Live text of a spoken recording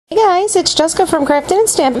guys, it's Jessica from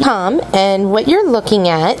CraftinandStampin, and what you're looking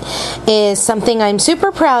at is something I'm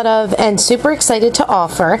super proud of and super excited to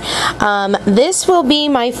offer. This will be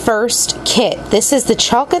my first kit. This is the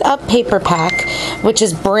Chalk It Up paper pack, which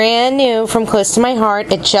is brand new from close to my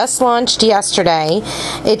heart. It just launched yesterday.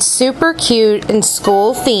 It's super cute and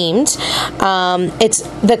school themed.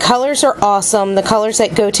 The colors are awesome, the colors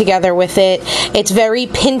that go together with it. It's very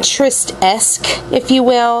Pinterest-esque, if you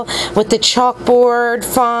will, with the chalkboard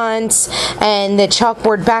fonts and the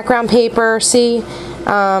chalkboard background paper. See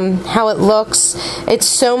how it looks? It's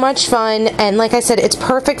so much fun, and like I said, it's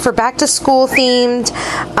perfect for back to school themed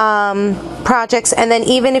projects. And then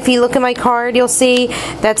even if you look at my card, you'll see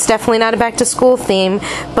that's definitely not a back to school theme,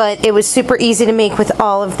 but it was super easy to make with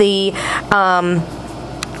all of the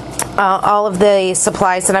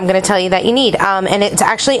supplies that I'm going to tell you that you need. And it's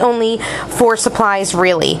actually only 4 supplies,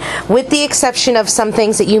 really, with the exception of some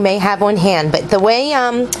things that you may have on hand. But the way,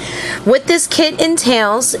 what this kit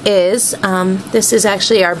entails is, this is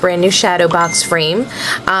actually our brand new Shadowbox frame.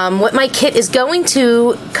 What my kit is going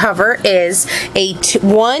to cover is a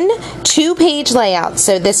 2-page layout.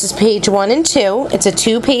 So this is page 1 and 2. It's a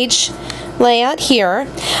 2-page layout here.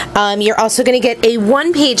 You're also going to get a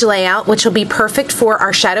 1-page layout, which will be perfect for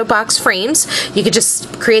our Shadowbox frames. You could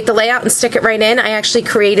just create the layout and stick it right in. I actually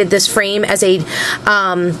created this frame as a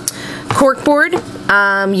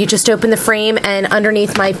corkboard. You just open the frame, and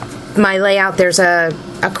underneath my layout there's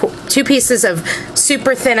 2 pieces of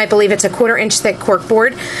super thin, I believe it's a 1/4 inch thick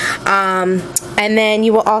corkboard, and then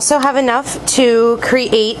you will also have enough to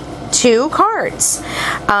create 2 cards.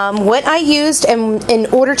 What I used, and in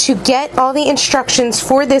order to get all the instructions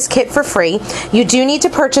for this kit for free, you do need to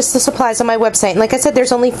purchase the supplies on my website. And like I said,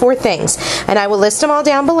 there's only 4 things, and I will list them all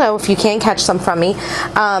down below if you can't catch them from me.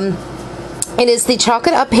 It is the Chalk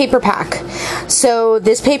It Up paper pack. So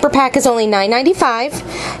this paper pack is only $9.95.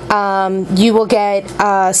 You will get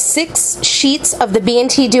 6 sheets of the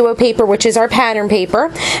B&T Duo paper, which is our pattern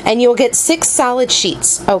paper, and you'll get 6 solid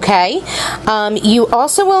sheets, okay? You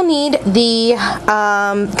also will need the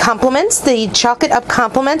complements, the Chalk It Up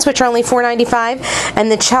complements, which are only $4.95,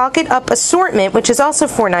 and the Chalk It Up assortment, which is also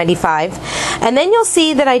 $4.95. And then you'll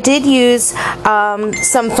see that I did use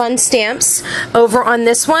some fun stamps over on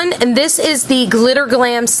this one, and this is the Glitter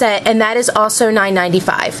Glam set, and that is also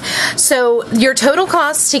 $9.95. So your total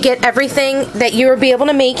cost to get everything that you'll be able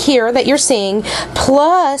to make here that you're seeing,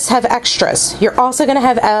 plus have extras. You're also going to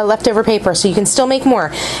have leftover paper, so you can still make more.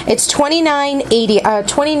 It's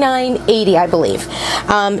 $29.80, I believe.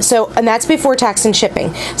 And that's before tax and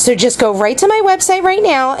shipping. So just go right to my website right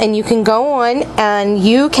now, and you can go on and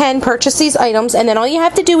you can purchase these items, and then all you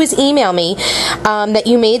have to do is email me that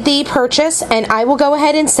you made the purchase, and I will go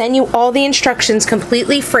ahead and send you all the instructions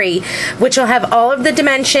completely free, which will have all of the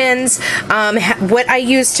dimensions, what I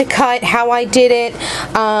used to cut, how I did it.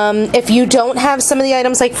 If you don't have some of the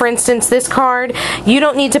items, like for instance this card, you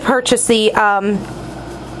don't need to purchase the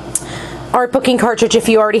Artbooking cartridge if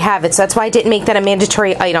you already have it, so that's why I didn't make that a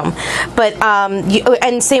mandatory item. But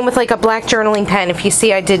and same with like a black journaling pen. If you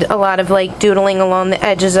see, I did a lot of like doodling along the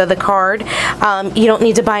edges of the card. You don't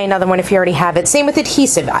need to buy another one if you already have it. Same with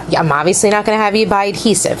adhesive. I'm obviously not going to have you buy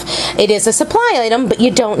adhesive. It is a supply item, but you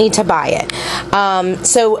don't need to buy it.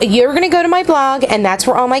 So you're going to go to my blog, and that's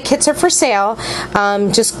where all my kits are for sale.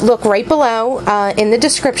 Just look right below in the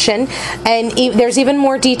description, and there's even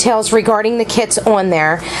more details regarding the kits on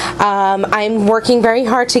there. I'm working very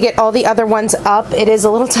hard to get all the other ones up. It is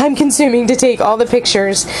a little time consuming to take all the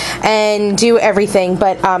pictures and do everything,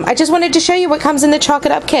 but I just wanted to show you what comes in the Chalk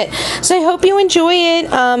It Up kit. So I hope you enjoy it.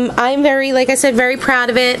 I'm very, like I said, very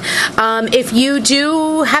proud of it. If you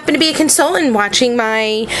do happen to be a consultant watching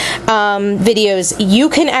my videos, you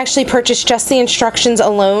can actually purchase just the instructions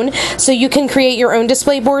alone, so you can create your own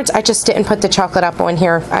display boards. I just didn't put the Chalk It Up on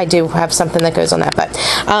here. I do have something that goes on that, but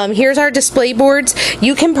here's our display boards.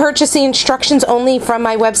 You can purchase the instructions only from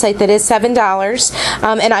my website. That is $7,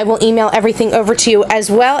 and I will email everything over to you,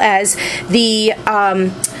 as well as the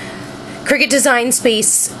Cricut Design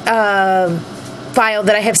Space file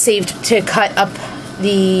that I have saved to cut up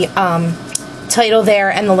the title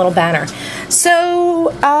there and the little banner.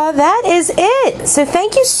 So that is it. So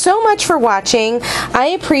thank you so much for watching. I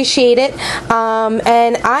appreciate it,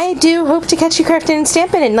 and I do hope to catch you crafting and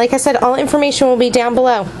stamping, and like I said, all information will be down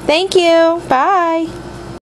below. Thank you. Bye.